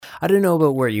I don't know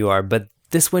about where you are, but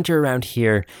this winter around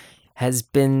here has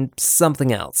been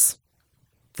something else.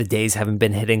 The days haven't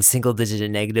been hitting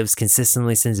single-digit negatives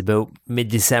consistently since about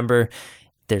mid-December.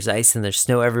 There's ice and there's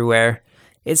snow everywhere.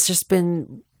 It's just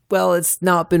been, well, it's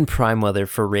not been prime weather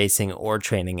for racing or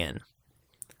training in.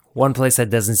 One place that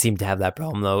doesn't seem to have that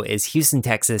problem, though, is Houston,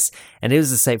 Texas, and it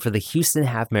was the site for the Houston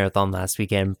Half Marathon last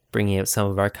weekend, bringing out some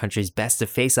of our country's best to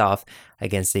face off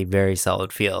against a very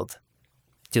solid field.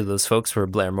 Two of those folks were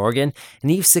Blair Morgan and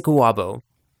Yves Sikwabo,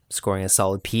 scoring a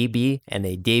solid PB and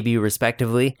a debut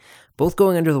respectively, both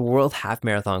going under the World Half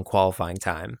Marathon qualifying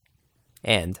time.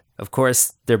 And, of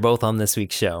course, they're both on this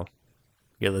week's show.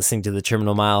 You're listening to The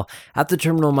Terminal Mile at The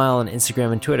Terminal Mile on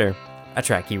Instagram and Twitter, a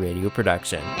Tracky Radio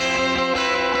production.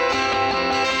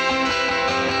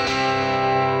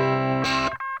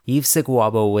 Yves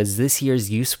Sikwabo was this year's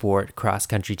U Sport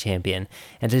cross-country champion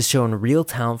and has shown real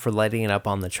talent for lighting it up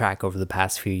on the track over the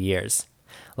past few years.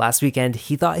 Last weekend,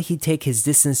 he thought he'd take his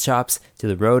distance chops to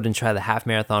the road and try the half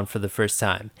marathon for the first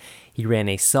time. He ran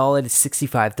a solid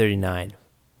 65:39.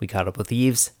 We caught up with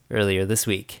Yves earlier this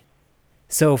week.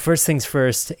 So first things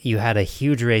first, you had a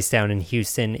huge race down in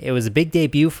Houston. It was a big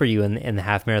debut for you in the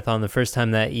half marathon, the first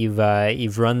time that you've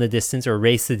run the distance or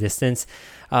raced the distance.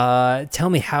 Tell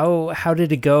me, how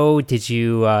did it go? Did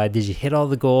you hit all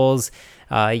the goals?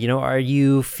 Are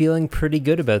you feeling pretty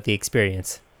good about the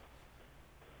experience?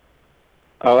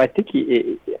 Oh, I think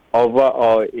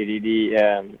overall it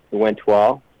really went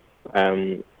well.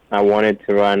 I wanted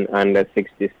to run under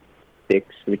 66,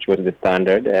 which was the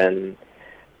standard, and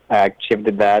I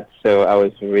achieved that, so I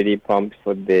was really pumped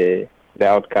for the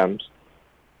outcomes.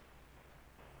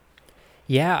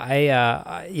 Yeah,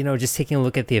 I just taking a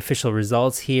look at the official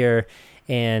results here,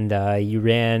 and you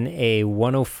ran a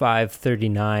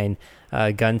 1:05:39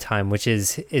 gun time, which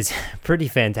is pretty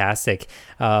fantastic.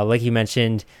 Like you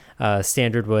mentioned,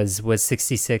 standard was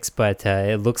 66, but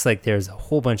it looks like there's a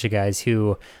whole bunch of guys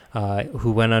who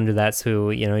went under that, so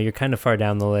you're kind of far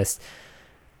down the list.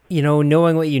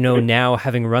 Knowing what you know now,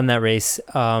 having run that race,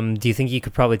 do you think you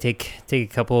could probably take a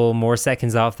couple more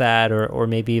seconds off that, or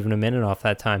maybe even a minute off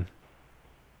that time?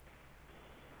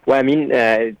 Well, I mean,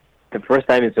 the first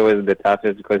time is always the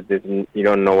toughest because you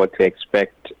don't know what to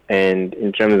expect. And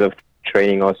in terms of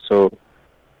training also,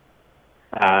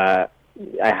 I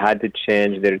had to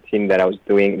change the routine that I was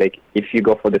doing. Like, if you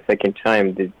go for the second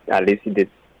time, at least you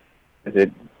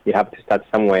have to start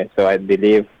somewhere. So I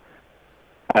believe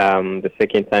the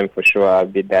second time for sure I'll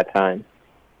beat that time.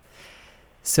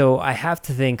 So I have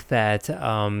to think that,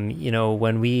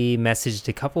 when we messaged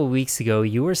a couple of weeks ago,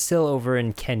 you were still over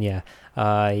in Kenya,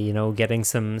 getting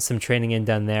some training in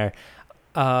done there.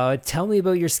 Tell me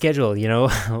about your schedule.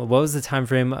 What was the time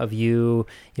frame of you,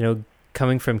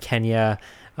 coming from Kenya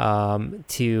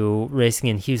to racing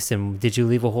in Houston? Did you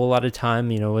leave a whole lot of time?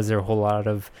 Was there a whole lot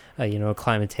of,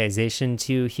 acclimatization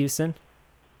to Houston?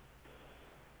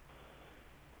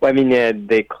 Well, I mean,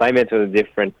 the climate was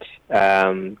different.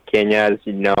 Kenya, as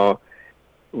you know,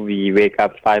 we wake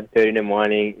up 5:30 in the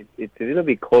morning. It's a little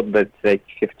bit cold, but it's like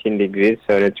 15 degrees,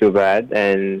 so not too bad.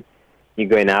 And you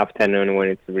go in the afternoon when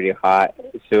it's really hot.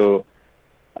 So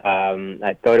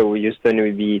I thought Houston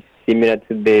would be similar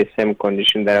to the same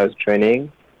condition that I was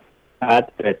training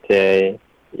at, but it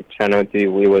turned out it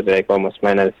was like almost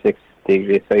 -6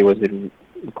 degrees, so it was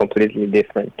completely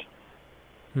different.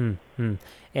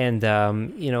 And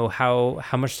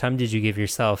how much time did you give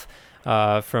yourself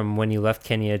from when you left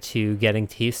Kenya to getting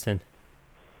to Houston?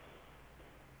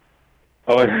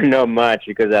 Oh, not much,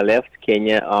 because I left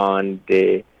Kenya on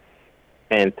the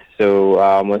 10th, so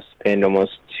I almost spent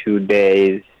 2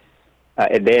 days,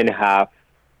 a day and a half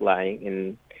flying,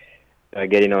 and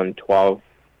getting on 12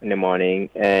 in the morning,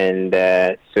 and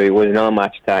so it was not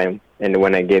much time. And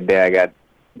when I get there, I got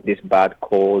this bad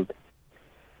cold.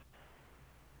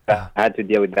 I had to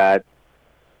deal with that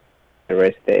the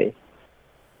rest day.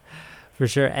 For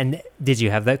sure. And did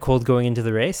you have that cold going into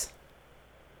the race?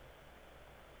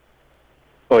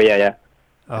 Oh, yeah.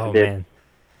 Oh, man.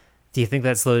 Do you think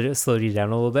that slowed you down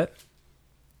a little bit?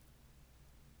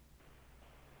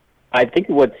 I think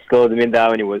what slowed me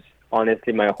down, it was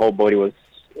honestly my whole body was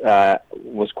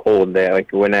cold there.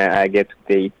 Like when I get to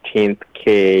the 18th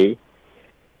K,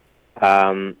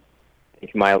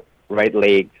 my right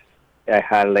leg, I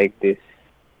had like this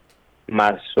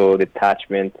muscle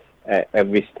detachment.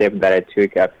 Every step that I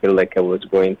took, I feel like I was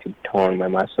going to torn my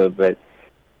muscle, but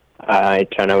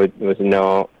it turned out it was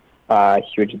no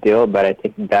huge deal. But I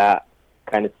think that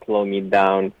kind of slowed me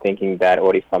down, thinking that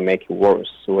what if I make it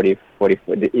worse? What if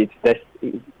it's that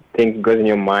thing goes in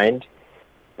your mind?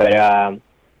 But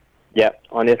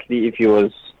honestly, if it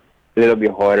was a little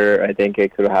bit harder. I think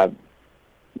it could have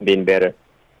been better.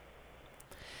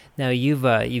 Now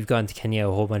you've gone to Kenya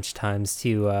a whole bunch of times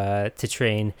to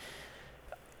train.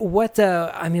 What's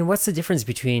the difference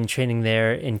between training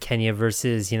there in Kenya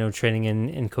versus training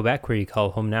in Quebec, where you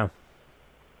call home now?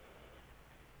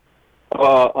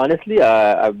 Honestly,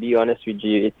 I'll be honest with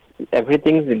you.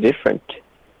 Everything's different.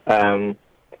 In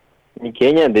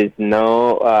Kenya, there's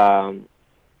no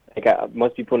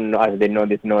most people know, as they know,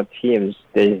 there's no teams.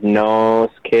 There's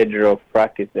no schedule of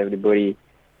practice. Everybody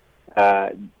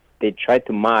they try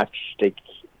to match.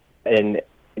 And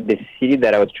the city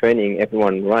that I was training,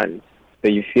 everyone runs. So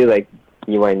you feel like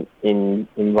you are in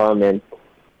environment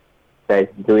that is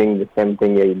doing the same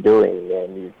thing you're doing,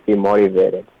 and you feel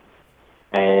motivated.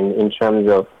 And in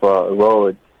terms of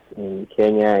roads, in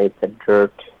Kenya, it's a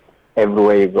dirt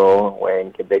everywhere you go, where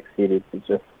in Quebec City, it's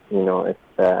just, it's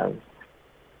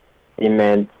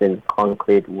cement and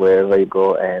concrete wherever you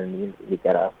go, and you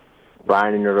gotta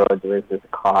run in the road with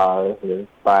cars, with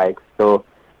bikes. So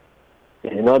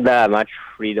there's not that much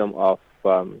freedom of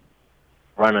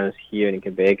runners here in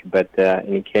Quebec, but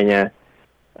in Kenya,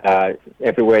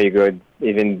 everywhere you go,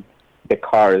 even the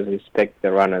cars respect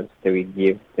the runners. They will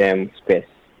give them space.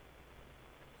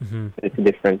 Mm-hmm. It's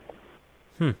different.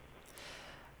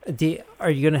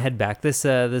 Are you going to head back this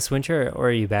winter, or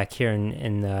are you back here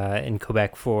in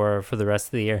Quebec for the rest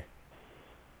of the year?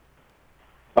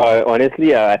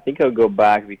 Honestly, I think I'll go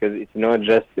back, because it's not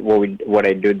just what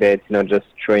I do there. It's not just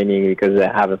training, because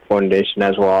I have a foundation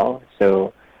as well.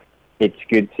 So it's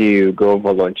good to go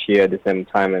volunteer at the same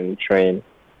time and train.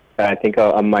 I think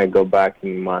I might go back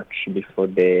in March before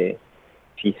the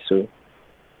FISU.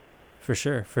 For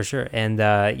sure. And,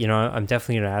 I'm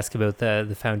definitely going to ask about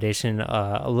the foundation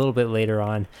a little bit later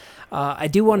on. I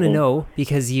do want to know,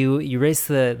 because you raced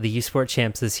the U Sport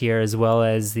Champs this year, as well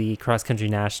as the Cross Country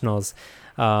Nationals.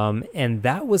 And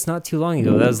that was not too long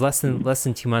ago. That was less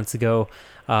than 2 months ago.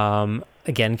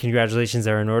 Again, congratulations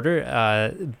are in order.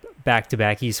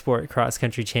 Back-to-back U Sport Cross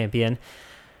Country champion.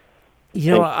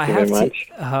 I have to.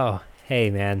 Oh, hey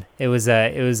man, it was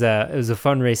a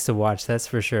fun race to watch. That's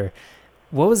for sure.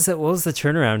 What was the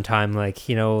turnaround time like?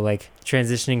 Like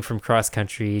transitioning from cross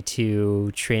country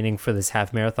to training for this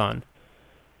half marathon.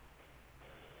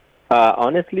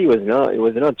 Honestly, it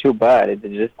was not too bad. It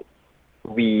just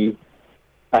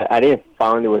I didn't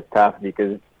find it was tough,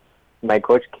 because my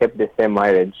coach kept the same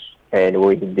mileage, and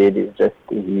what he did is just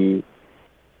he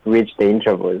reached the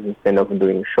intervals. Instead of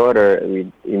doing shorter,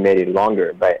 he made it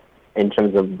longer. But in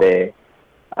terms of the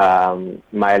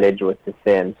mileage, was the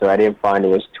same. So I didn't find it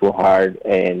was too hard,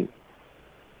 and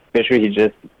especially he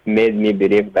just made me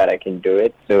believe that I can do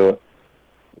it. So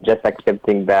just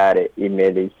accepting that, it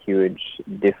made a huge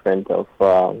difference of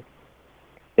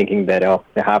thinking that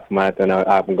the half marathon,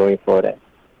 I'm going for that.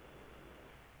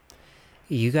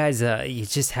 You guys, you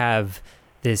just have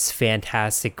this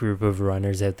fantastic group of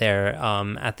runners out there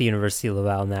at the University of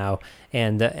Laval now,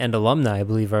 and alumni, I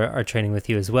believe, are training with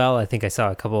you as well. I think I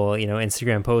saw a couple,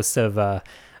 Instagram posts of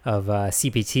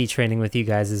CPT training with you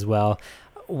guys as well.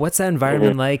 What's that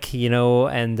environment like,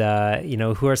 and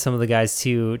who are some of the guys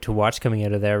to watch coming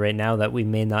out of there right now that we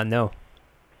may not know?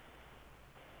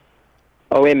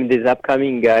 Oh, and these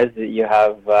upcoming guys, you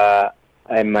have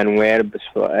Emmanuel.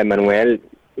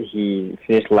 He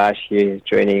finished last year. He's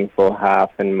training for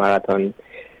half and marathon.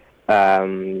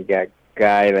 You got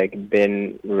guy like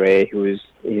Ben Ray, he's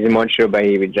in Montreal, but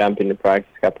he will jump in the practice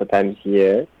a couple of times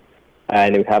here.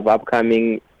 And we have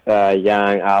upcoming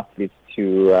young athletes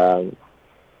who are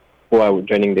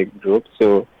joining the group.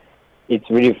 So it's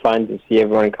really fun to see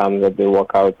everyone comes up, they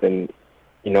work out, and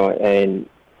and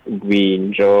we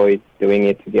enjoy doing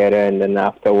it together. And then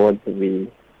afterwards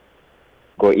we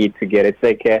go eat together. It's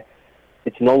like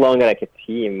it's no longer like a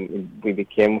team. We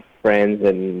became friends,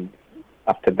 and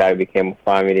after that we became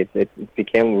family. It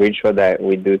became ritual that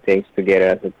we do things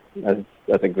together as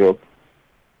a group.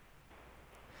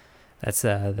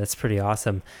 That's pretty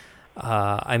awesome.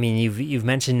 I mean, you've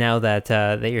mentioned now that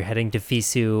you're heading to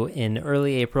FISU in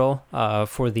early April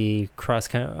for the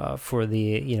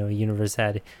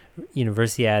Universiade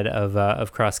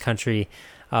of cross country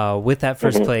with that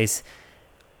first place.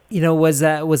 Was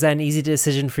that an easy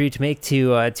decision for you to make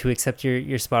to accept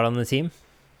your spot on the team?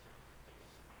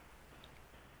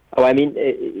 Oh, I mean,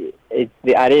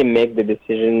 I didn't make the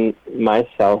decision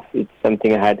myself. It's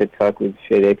something I had to talk with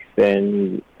Felix,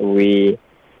 and we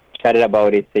chatted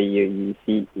about it. So you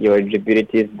see, your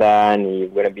eligibility is done. You're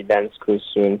gonna be done school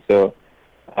soon. So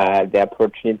the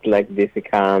opportunity like this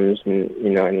comes,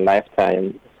 in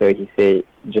lifetime. So he said,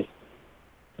 just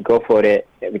go for it,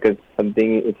 because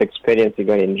it's experience you're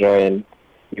gonna enjoy, and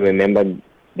you remember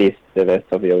this the rest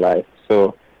of your life.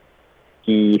 So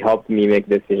he helped me make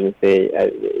the decision, say,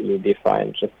 you'll be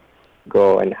fine, just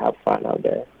go and have fun out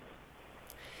there.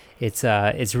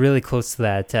 It's really close to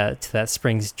that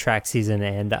spring track season,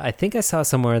 and I think I saw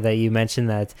somewhere that you mentioned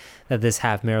that this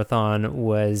half marathon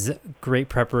was great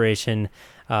preparation,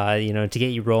 to get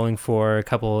you rolling for a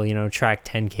couple, track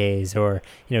 10Ks or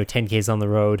 10Ks on the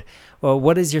road. Well,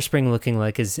 what is your spring looking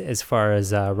like as far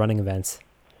as running events?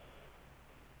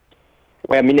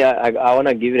 Well, I mean, I want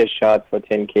to give it a shot for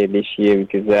 10K this year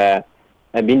because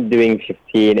I've been doing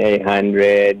 15,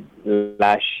 800.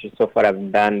 Last year, so far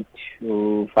I've done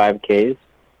 2 5Ks.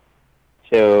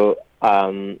 So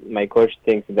my coach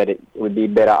thinks that it would be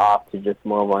better off to just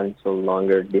move on to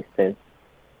longer distance.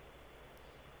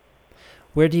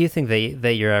 Where do you think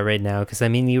that you're at right now? Because I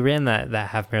mean, you ran that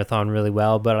half marathon really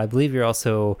well, but I believe you're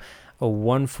also a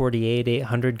 148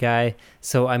 800 guy.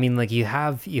 So I mean, like you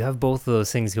have both of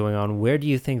those things going on. Where do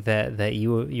you think that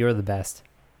you're the best?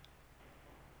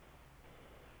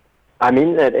 I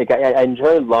mean, I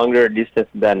enjoy longer distance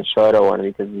than shorter one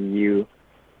because you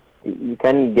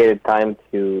can get time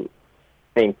to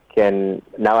think, and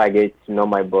now I get to know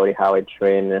my body, how I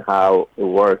train, and how it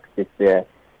works. It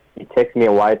takes me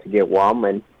a while to get warm,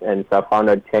 and so I found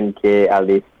out 10K at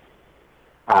least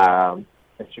I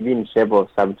should be in shape of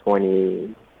sub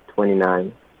 20,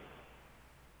 29.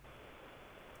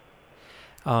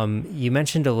 You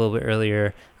mentioned a little bit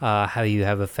earlier how you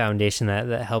have a foundation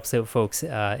that helps out folks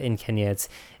in Kenya.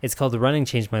 It's called the Running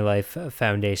Changed My Life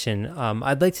Foundation.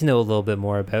 I'd like to know a little bit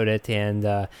more about it,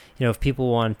 and if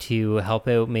people want to help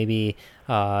out, maybe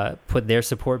put their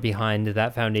support behind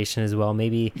that foundation as well.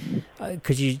 Maybe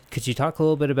could you talk a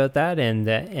little bit about that and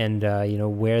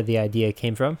where the idea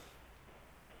came from?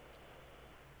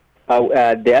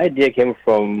 The idea came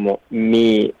from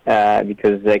me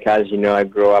because, as you know, I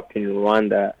grew up in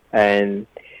Rwanda, and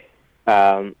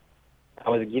I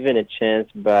was given a chance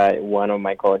by one of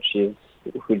my coaches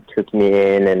who took me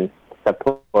in and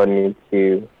supported me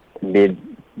to be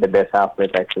the best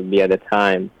athlete I could be at the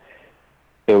time.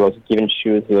 So he was giving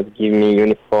shoes, he was giving me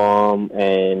uniform,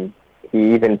 and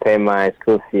he even paid my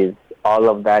school fees. All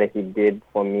of that he did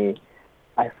for me,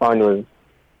 I found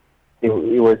it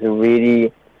was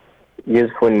really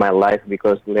useful in my life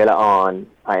because later on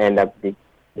I end up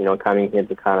coming here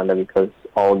to Canada because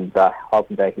all the help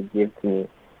that he gave to me.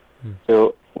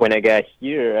 So when I got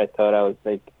here, I thought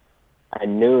I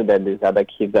knew that there's other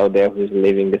kids out there who's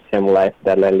living the same life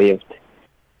that I lived.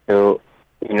 So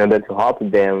in order to help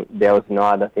them, there was no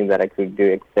other thing that I could do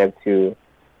except to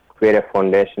create a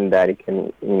foundation that it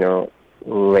can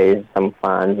raise some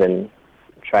funds and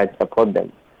try to support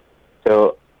them.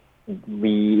 So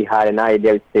we had an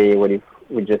idea to say, what if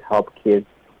we just help kids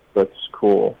go to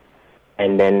school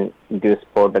and then do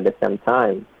sport at the same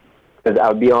time? Because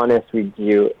I'll be honest with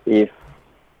you, if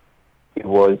it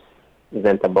wasn't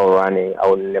about running, I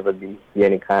would never be here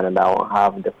in Canada. I won't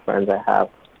have the friends I have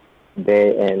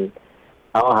today, and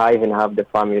I won't even have the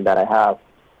family that I have.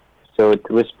 So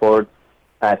through sport,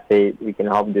 I say we can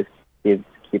help these kids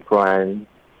keep running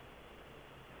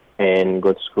and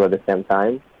go to school at the same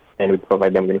time, and we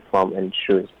provide them uniform and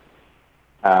shoes.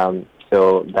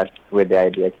 So that's where the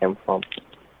idea came from.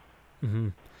 Mm-hmm.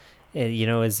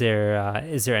 Is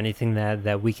there anything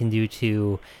that we can do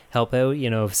to help out?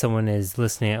 If someone is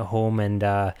listening at home and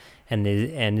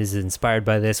is inspired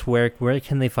by this, where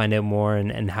can they find out more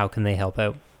and how can they help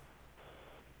out?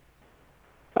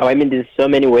 Oh, I mean, there's so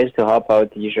many ways to help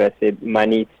out. Usually I say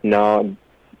money is not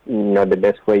the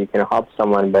best way you can help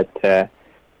someone, but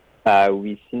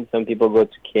we've seen some people go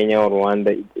to Kenya or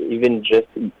Rwanda, even just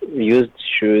used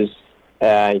shoes,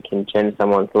 it can change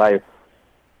someone's life.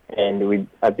 And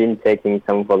I've been taking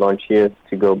some volunteers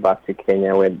to go back to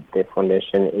Kenya where the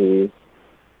foundation is.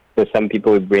 So some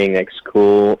people will bring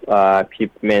school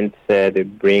equipment, they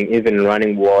bring even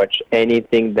running watch,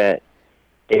 anything that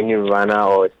any runner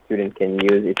or student can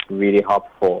use. It's really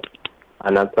helpful.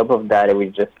 And on top of that,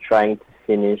 we're just trying to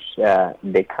finish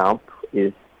the camp.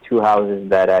 Is 2 houses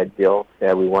that I built.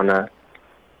 We want to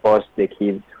host the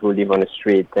kids who live on the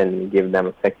street and give them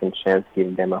a second chance,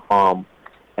 give them a home,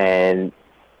 and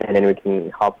then we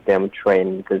can help them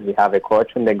train because we have a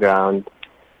coach on the ground.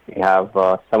 We have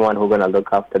someone who's going to look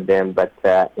after them, but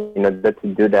in order to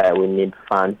do that, we need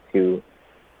funds to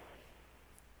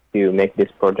make this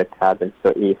project happen.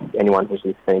 So if anyone who's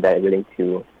listening that is willing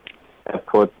to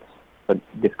put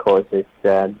this course, is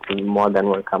more than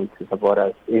welcome to support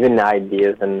us. Even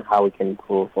ideas and how we can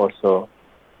improve also,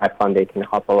 I found they can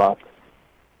help a lot.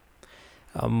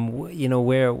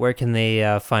 Where can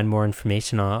they find more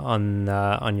information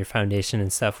on your foundation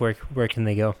and stuff? Where can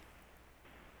they go?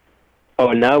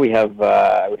 Oh, now we have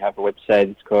a website.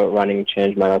 It's called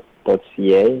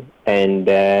runningchangemarathon.ca, and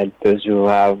those who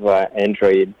have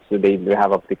Android, so they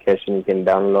have application you can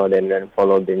download and then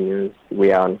follow the news.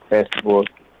 We are on Facebook,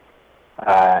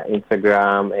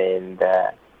 Instagram, and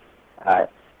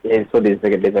so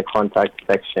there's a contact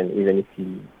section. Even if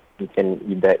you can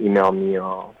either email me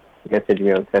or message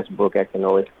me on Facebook, I can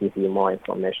always give you more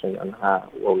information on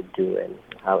what we do and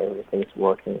how everything's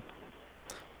working.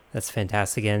 That's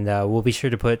fantastic, and we'll be sure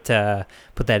to put that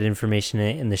information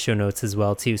in the show notes as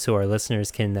well too, so our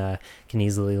listeners can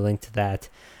easily link to that.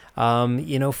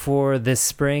 For this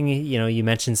spring, you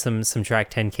mentioned some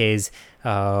track 10Ks.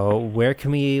 Where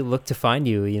can we look to find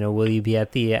you? Will you be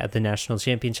at the national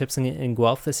championships in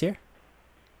Guelph this year?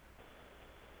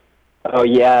 Oh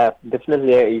yeah,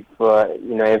 definitely. If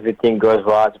everything goes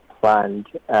well as planned,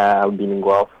 I'll be in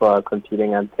Guelph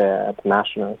competing at the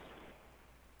nationals.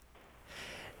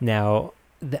 Now,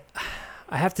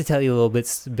 I have to tell you a little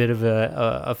bit of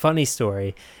a funny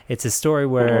story. It's a story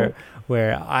where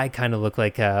I kind of look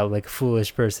like a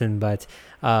foolish person, but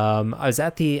I was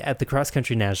at the cross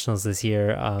country nationals this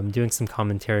year, doing some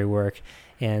commentary work,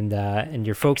 and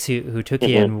your folks who took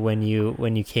you in when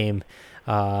you came,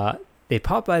 they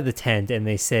popped by the tent and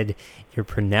they said, "You're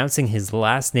pronouncing his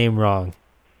last name wrong.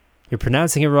 You're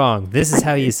pronouncing it wrong. This is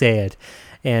how you say it."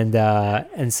 And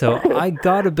so I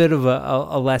got a bit of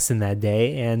a lesson that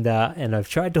day, and I've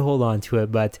tried to hold on to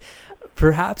it, but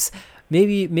perhaps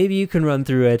maybe you can run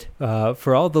through it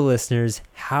for all the listeners.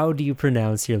 How do you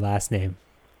pronounce your last name?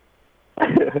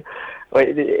 Well,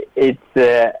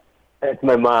 it's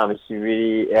my mom. She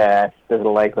really doesn't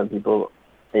like when people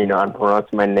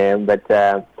unpronounce my name, but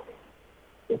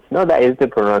it's not that easy to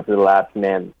pronounce the last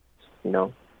name,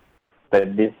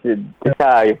 But this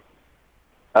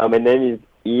how my name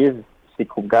is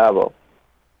Sikugabo.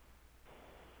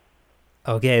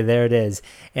 Okay, there it is.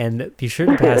 And be sure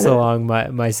to pass along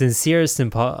my sincerest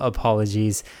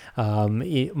apologies.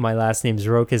 My last name's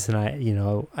Rokas, and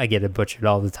I get it butchered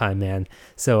all the time, man.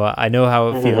 So I know how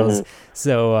it feels.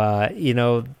 So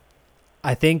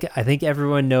I think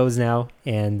everyone knows now,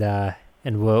 and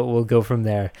we'll go from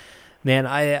there. Man,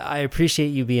 I appreciate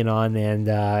you being on, and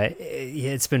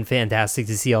it's been fantastic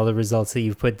to see all the results that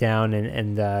you've put down,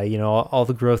 and all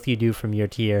the growth you do from year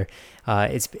to year.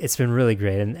 It's been really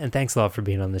great, and thanks a lot for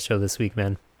being on the show this week,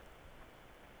 man.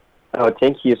 Oh,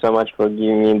 thank you so much for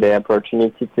giving me the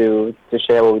opportunity to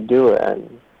share what we do,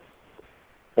 and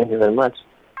thank you very much.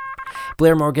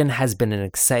 Blair Morgan has been an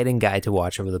exciting guy to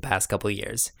watch over the past couple of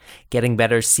years. Getting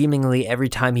better seemingly every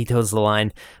time he toes the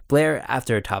line, Blair,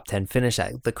 after a top 10 finish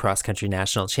at the Cross Country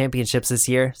National Championships this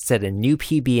year, set a new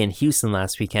PB in Houston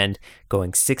last weekend,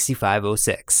 going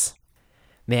 65.06.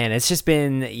 Man, it's just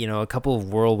been, a couple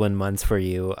of whirlwind months for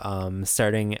you,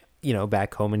 starting,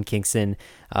 back home in Kingston,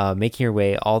 making your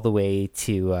way all the way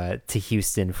to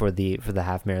Houston for the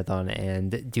half marathon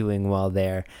and doing well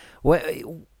there.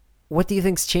 What do you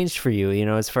think's changed for you,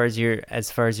 as far as your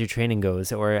training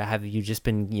goes, or have you just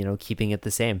been, keeping it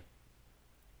the same?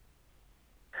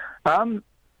 Yeah,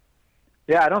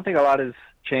 I don't think a lot has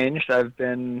changed. I've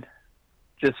been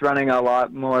just running a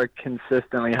lot more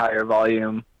consistently higher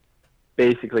volume,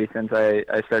 basically since I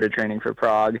started training for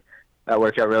Prague. That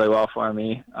worked out really well for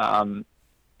me. I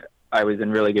was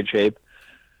in really good shape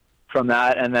from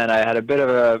that, and then I had a bit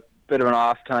of an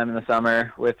off time in the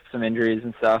summer with some injuries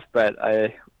and stuff, but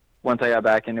once I got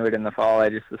back into it in the fall, I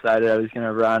just decided I was going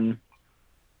to run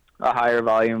a higher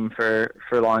volume for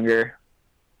longer,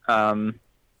 and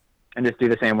just do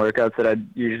the same workouts that I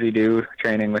usually do,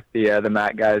 training with the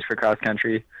MAC guys for cross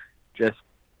country, just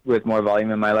with more volume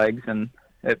in my legs, and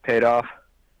it paid off.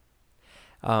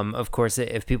 Of course,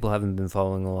 if people haven't been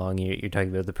following along, you're talking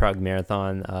about the Prague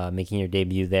Marathon, making your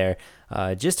debut there,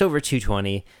 just over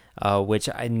 2:20, which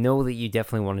I know that you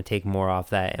definitely want to take more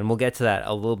off that, and we'll get to that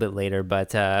a little bit later,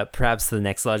 but perhaps the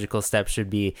next logical step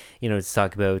should be, to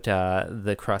talk about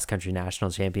the cross-country national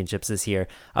championships this year.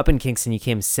 Up in Kingston, you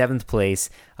came 7th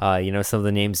place. Some of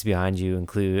the names behind you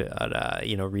include,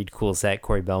 Reed Coolset,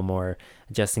 Corey Belmore,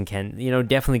 Justin Kent,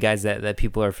 definitely guys that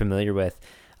people are familiar with.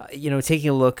 Taking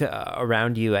a look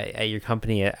around you at your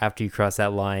company after you cross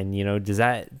that line,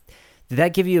 did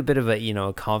that give you a bit of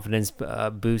a confidence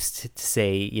boost to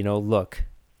say, look,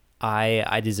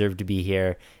 I deserve to be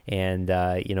here, and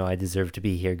I deserve to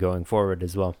be here going forward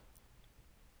as well?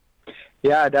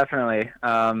 Yeah, definitely.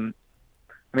 Going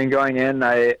in,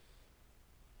 I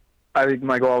think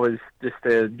my goal was just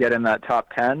to get in that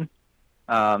top 10.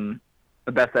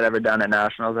 The best I'd ever done at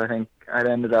nationals. I think I'd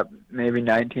ended up maybe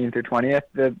 19th or 20th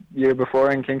the year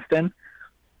before in Kingston.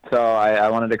 So I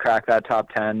wanted to crack that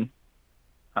top 10.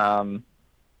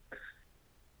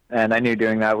 and I knew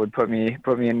doing that would put me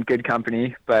in good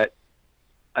company. But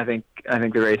I think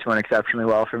the race went exceptionally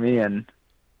well for me, and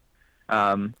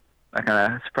I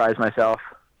kind of surprised myself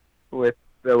with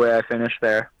the way I finished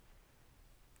there.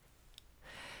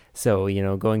 So,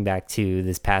 going back to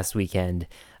this past weekend,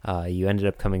 you ended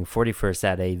up coming 41st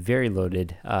at a very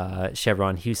loaded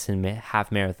Chevron Houston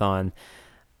half marathon.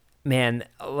 Man,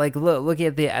 like looking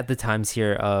at the times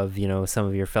here of some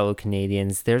of your fellow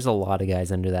Canadians, there's a lot of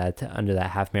guys under that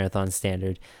half marathon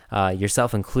standard,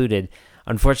 yourself included.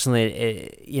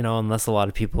 Unfortunately, unless a lot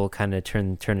of people kind of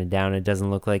turn it down, it doesn't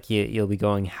look like you'll be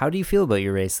going. How do you feel about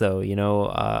your race, though?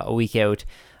 A week out,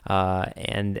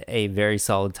 and a very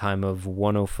solid time of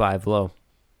 1:05 low.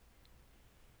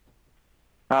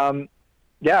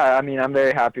 Yeah, I mean, I'm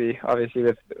very happy, obviously,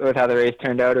 with how the race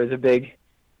turned out. It was a big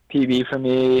PB for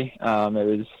me. It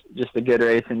was just a good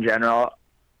race in general.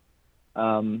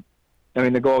 I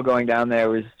mean, the goal going down there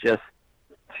was just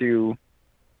to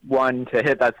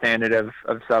hit that standard of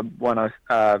sub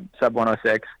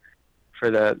 106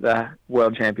 for the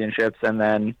World Championships, and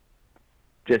then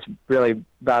just really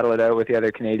battle it out with the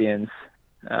other Canadians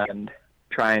and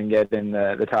try and get in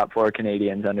the top 4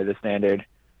 Canadians under the standard.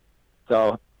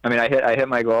 So, I mean, I hit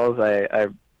my goals. I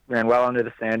ran well under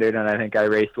the standard, and I think I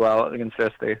raced well against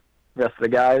the rest of the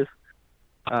guys.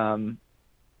 So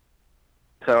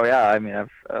yeah, I mean, I've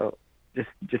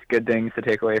just good things to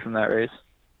take away from that race.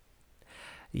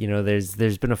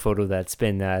 There's been a photo that's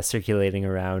been circulating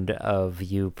around of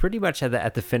you pretty much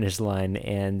at the finish line,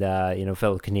 and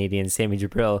fellow Canadian Sammy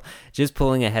Jabril just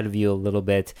pulling ahead of you a little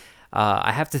bit.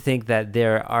 I have to think that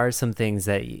there are some things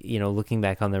that looking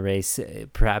back on the race,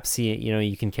 perhaps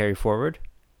you can carry forward.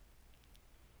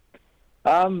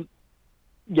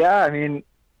 Yeah, I mean,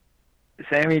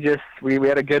 Sammy we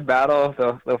had a good battle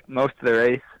the most of the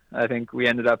race. I think we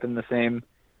ended up in the same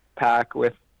pack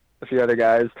with a few other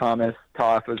guys. Thomas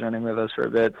Toth was running with us for a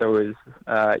bit, so was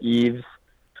Eves,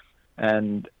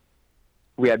 and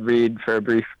we had Reed for a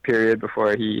brief period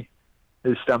before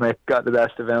his stomach got the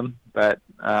best of him. But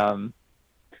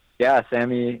yeah,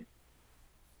 Sammy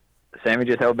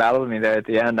just out-battled me there at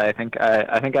the end. I think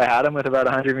I had him with about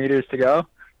 100 meters to go,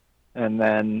 and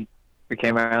then we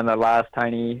came around that last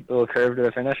tiny little curve to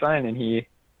the finish line, and he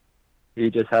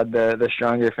just had the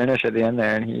stronger finish at the end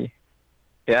there, and he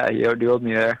outdueled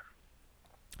me there.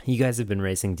 You guys have been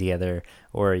racing together,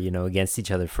 or against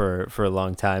each other for a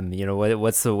long time.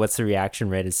 What's the reaction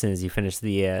rate as soon as you finish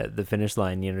the finish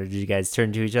line? Did you guys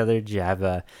turn to each other? Did you have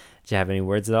any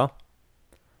words at all?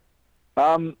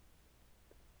 I mean,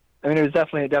 it was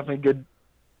definitely good,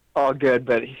 all good.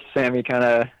 But Sammy kind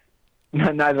of,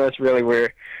 neither of us really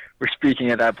were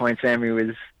speaking at that point. Sammy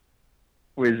was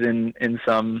in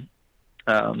some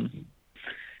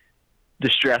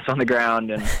distress on the ground,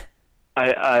 and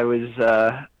I was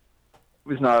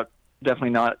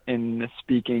definitely not in the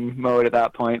speaking mode at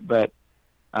that point, but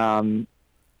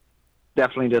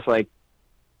definitely just like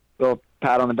a little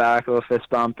pat on the back, a little fist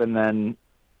bump, and then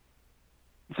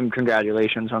some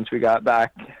congratulations once we got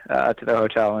back to the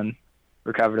hotel and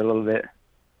recovered a little bit.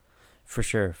 For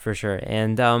sure.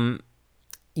 And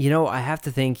I have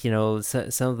to think,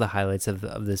 some of the highlights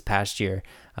of this past year,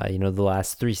 the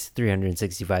last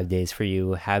 365 days for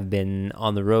you have been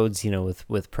on the roads,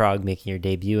 with Prague making your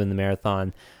debut in the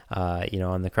marathon,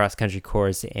 on the cross country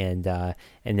course, and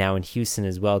now in Houston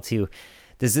as well too.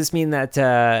 Does this mean that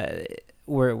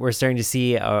we're starting to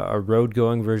see a road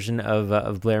going version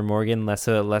of Blair Morgan, less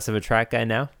of a track guy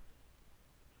now?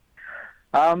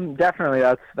 Definitely,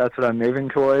 that's what I'm moving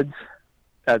towards.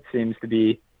 That seems to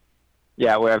be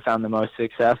where I've found the most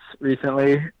success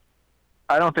recently.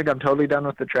 I don't think I'm totally done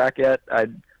with the track yet.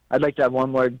 I'd like to have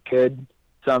one more good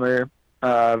summer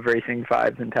of racing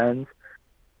 5s and 10s,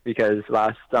 because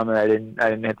last summer I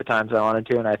didn't hit the times I wanted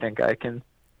to, and I think I can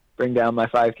bring down my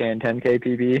 5K and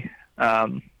 10K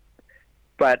PB.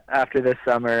 But after this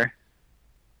summer,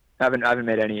 I haven't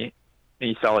made any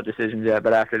solid decisions yet.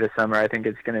 But after this summer, I think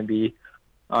it's going to be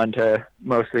onto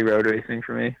mostly road racing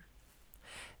for me.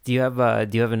 Do you have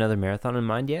another marathon in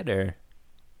mind yet, or?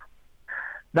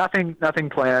 Nothing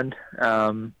planned. So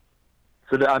I'm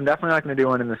definitely not going to do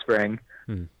one in the spring.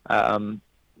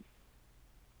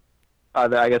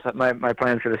 I guess my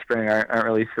plans for the spring aren't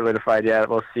really solidified yet.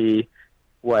 We'll see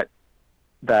what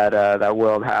that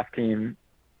world half team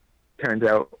turns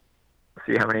out.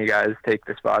 See how many guys take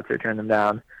the spots or turn them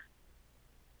down.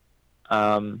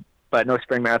 But no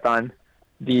spring marathon.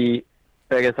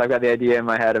 I guess I've got the idea in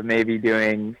my head of maybe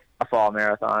doing a fall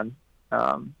marathon,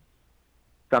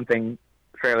 something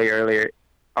fairly early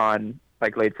on,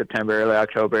 like late September, early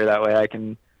October. That way I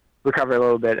can recover a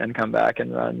little bit and come back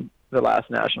and run the last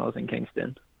nationals in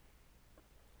Kingston.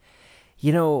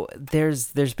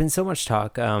 There's been so much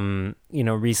talk,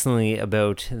 recently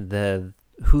about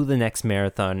who the next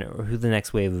marathon or who the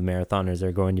next wave of marathoners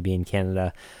are going to be in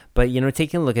Canada. But,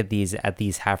 taking a look at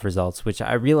these half results, which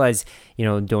I realize,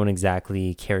 don't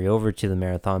exactly carry over to the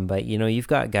marathon, but, you've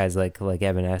got guys like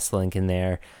Evan Esselink in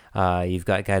there. You've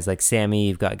got guys like Sammy,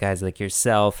 you've got guys like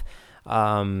yourself,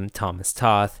 Thomas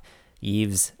Toth,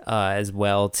 Yves as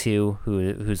well too,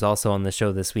 who's also on the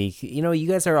show this week. You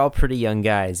guys are all pretty young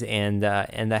guys, and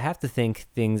I have to think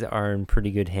things are in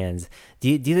pretty good hands. Do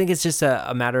you think it's just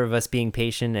a matter of us being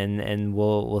patient, and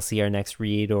we'll see our next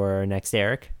Reed or our next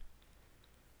Eric?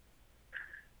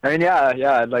 I mean,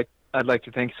 yeah, I'd like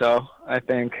to think so. I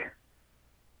think,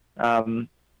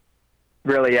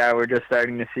 really, yeah, we're just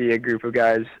starting to see a group of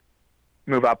guys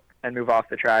move up and move off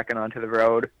the track and onto the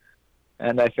road,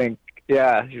 and I think,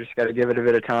 yeah, you just got to give it a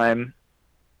bit of time,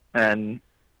 and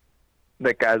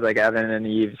let guys like Evan and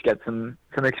Yves get some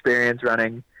experience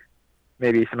running,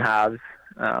 some halves,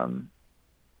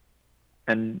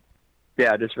 and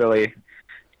yeah, just really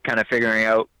kind of figuring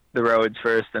out the roads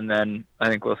first, and then I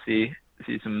think we'll see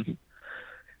some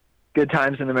good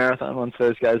times in the marathon once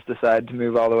those guys decide to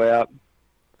move all the way up.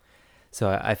 So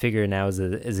I figure now is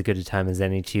a good a time as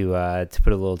any to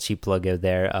put a little cheap plug out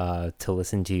there to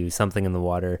listen to Something in the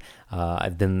Water.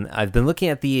 I've been looking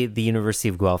at the University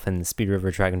of Guelph and the Speed River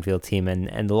Track and Field team,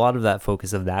 and a lot of that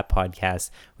focus of that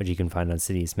podcast, which you can find on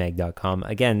citiesmag.com.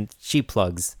 Again, cheap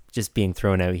plugs just being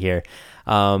thrown out here,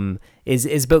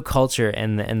 is about culture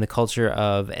and the culture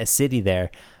of a city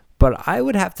there. But I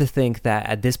would have to think that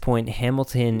at this point,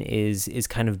 Hamilton is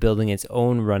kind of building its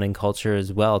own running culture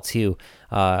as well too.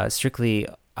 Strictly,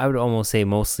 I would almost say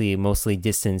mostly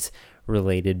distance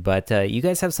related. But you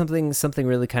guys have something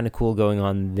really kind of cool going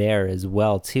on there as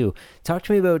well too. Talk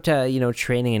to me about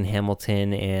training in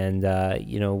Hamilton and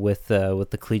with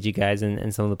the collegiate guys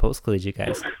and some of the post collegiate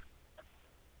guys.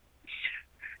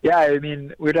 Yeah, I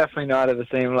mean, we're definitely not at the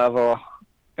same level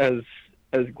as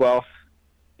Guelph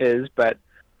is, but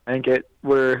I think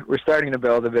we're starting to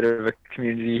build a bit of a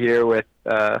community here with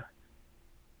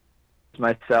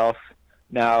myself.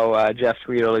 Now Jeff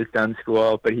Tweedle is done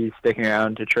school, but he's sticking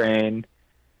around to train.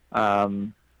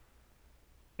 And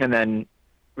then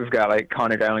we've got like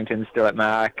Connor Darlington still at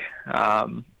Mac.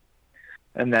 And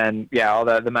then, yeah, all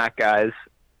the Mac guys.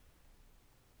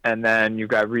 And then you've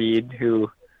got Reed,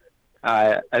 who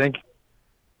I think,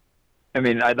 I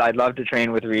mean, I'd love to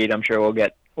train with Reed. I'm sure we'll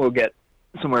get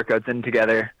some workouts in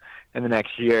together in the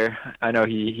next year. I know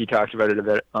he talked about it a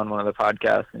bit on one of the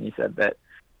podcasts, and he said that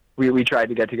we tried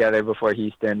to get together before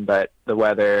Houston, but the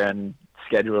weather and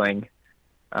scheduling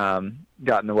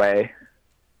got in the way.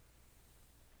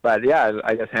 But yeah,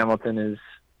 I guess Hamilton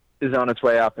is on its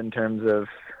way up in terms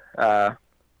of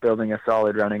building a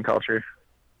solid running culture.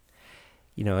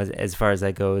 As far as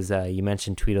that goes, you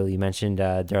mentioned Tweedle, you mentioned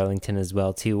Darlington as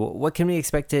well too. What can we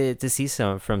expect to see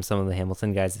from some of the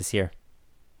Hamilton guys this year?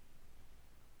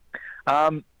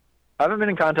 I haven't been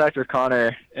in contact with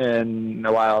Connor in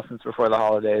a while, since before the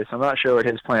holidays, so I'm not sure what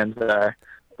his plans are.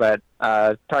 But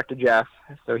talked to Jeff,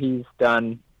 so he's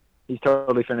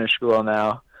totally finished school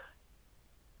now,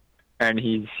 and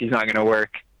he's not going to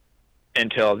work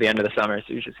until the end of the summer,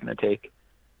 so he's just going to take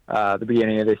the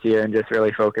beginning of this year and just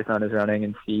really focus on his running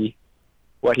and see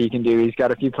what he can do. He's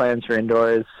got a few plans for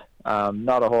indoors,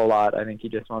 not a whole lot. I think he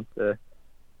just wants to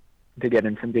get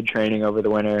in some good training over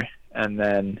the winter, and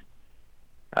then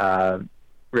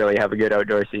really have a good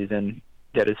outdoor season,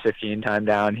 get his 15 time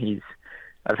down.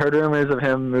 I've heard rumors of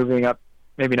him moving up,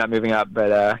 maybe not moving up,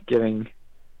 but giving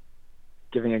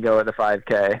a go at the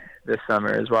 5K this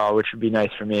summer as well, which would be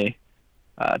nice for me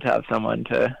to have someone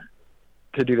to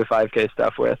do the 5K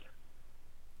stuff with.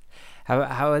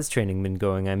 How has training been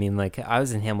going? I mean, like, I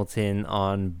was in Hamilton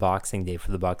on Boxing Day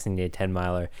for the Boxing Day 10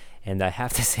 miler, and I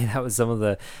have to say that was some of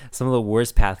the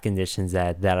worst path conditions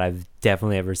that I've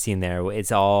definitely ever seen there.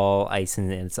 It's all ice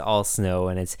and it's all snow,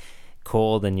 and it's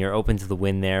cold, and you're open to the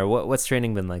wind there. What's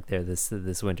training been like there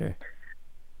this winter?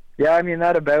 Yeah, I mean,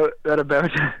 that about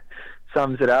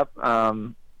sums it up.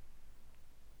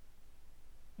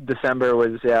 December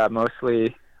was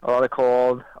mostly a lot of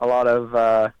cold, a lot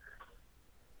of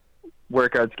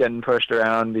workouts getting pushed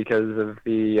around because of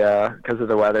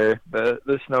the weather.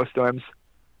 The snowstorms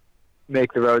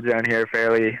make the roads around here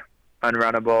fairly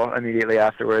unrunnable immediately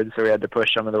afterwards, so we had to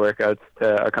push some of the workouts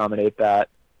to accommodate that.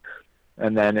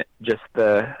 And then just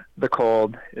the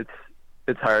cold, it's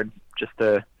hard just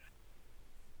to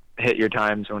hit your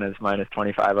times when it's minus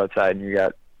 25 outside and you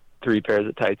got 3 pairs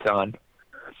of tights on.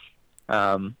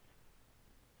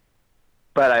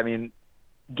 But I mean,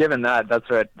 given that's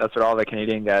what all the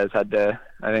Canadian guys had to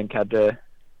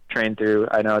trained through.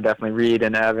 I know definitely Reed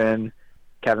and Evan,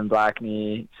 Kevin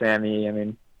Blackney, Sammy. I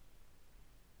mean,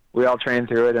 we all trained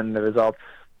through it, and the results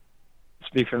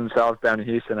speak for themselves down in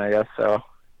Houston, I guess. So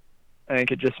I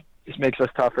think it just makes us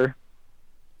tougher.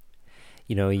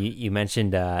 You know, you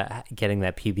mentioned getting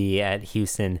that PB at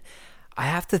Houston. I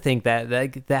have to think that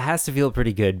has to feel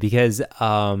pretty good because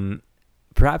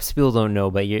perhaps people don't know,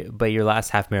 but your last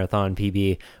half marathon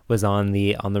PB was on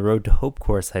the Road to Hope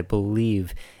course, I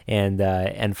believe.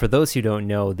 And for those who don't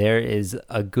know, there is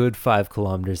a good 5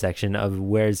 kilometer section of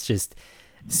where it's just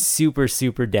super,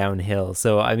 super downhill.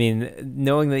 So I mean,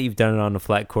 knowing that you've done it on a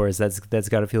flat course, that's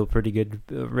got to feel pretty good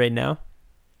right now.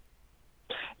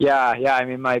 Yeah. I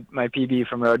mean, my PB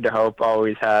from Road to Hope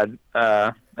always had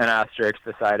an asterisk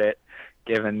beside it,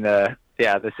 given the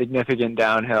significant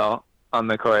downhill on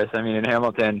the course. I mean, in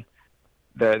Hamilton,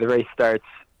 the race starts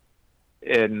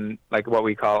in like what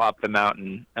we call up the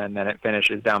mountain, and then it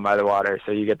finishes down by the water.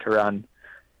 So you get to run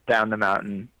down the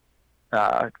mountain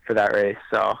for that race.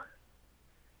 So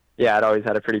yeah, it always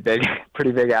had a pretty big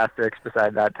asterisk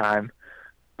beside that time.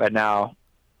 But now,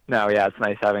 yeah, it's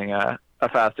nice having a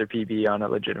faster PB on a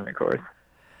legitimate course.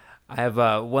 I have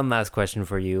one last question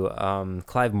for you.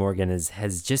 Clive Morgan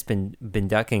has just been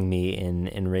ducking me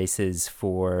in races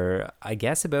for, I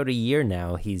guess, about a year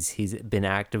now. He's been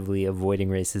actively avoiding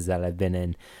races that I've been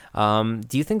in.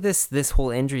 Do you think this whole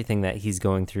injury thing that he's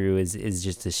going through is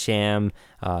just a sham?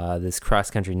 This cross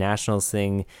country nationals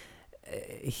thing,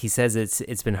 he says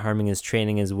it's been harming his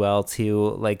training as well too.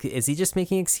 Like, is he just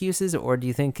making excuses, or do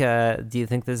you think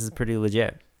this is pretty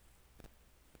legit?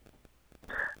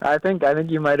 I think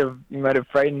you might have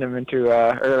frightened him into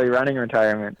early running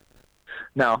retirement.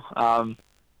 No,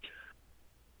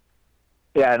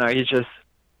 he's just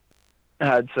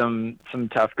had some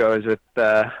tough goes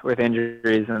with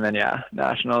injuries, and then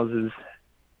nationals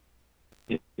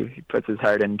he puts his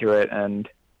heart into it, and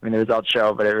I mean the results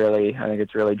show, but I think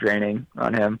it's really draining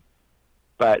on him.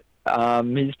 But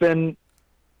he's been,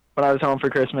 when I was home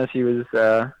for Christmas, he was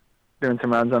doing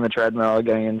some runs on the treadmill,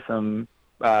 getting in some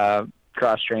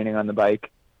cross training on the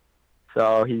bike,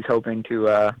 so he's hoping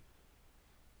to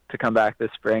come back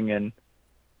this spring, and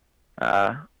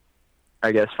I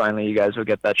guess finally you guys will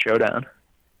get that showdown.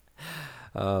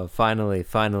 Finally,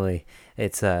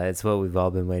 it's what we've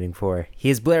all been waiting for. He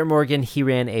is Blair Morgan. He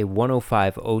ran a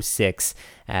 1:05:06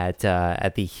 at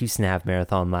the Houston Half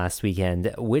Marathon last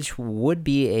weekend, which would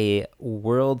be a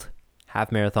world half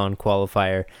marathon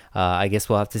qualifier. I guess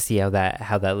we'll have to see how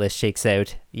that list shakes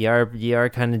out. You are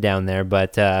kind of down there,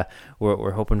 but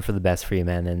we're hoping for the best for you,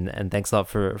 man. And thanks a lot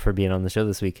for being on the show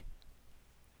this week.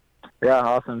 Yeah,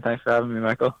 awesome. Thanks for having me,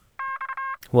 Michael.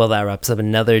 Well, that wraps up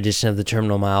another edition of the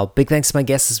Terminal Mile. Big thanks to my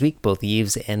guests this week, both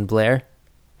Yves and Blair.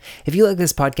 If you like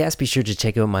this podcast, be sure to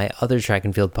check out my other track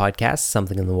and field podcast,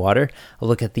 Something in the Water, a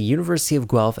look at the University of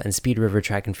Guelph and Speed River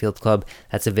Track and Field Club.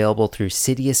 That's available through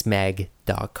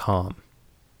CitiusMag.com.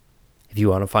 If you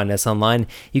want to find us online,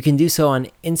 you can do so on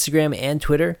Instagram and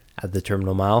Twitter at The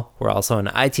Terminal Mile. We're also on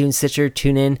iTunes, Stitcher,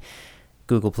 TuneIn,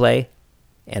 Google Play,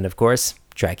 and of course,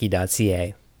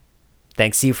 Tracky.ca.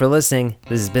 Thanks to you for listening.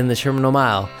 This has been The Terminal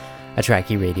Mile, a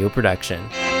Tracky Radio production.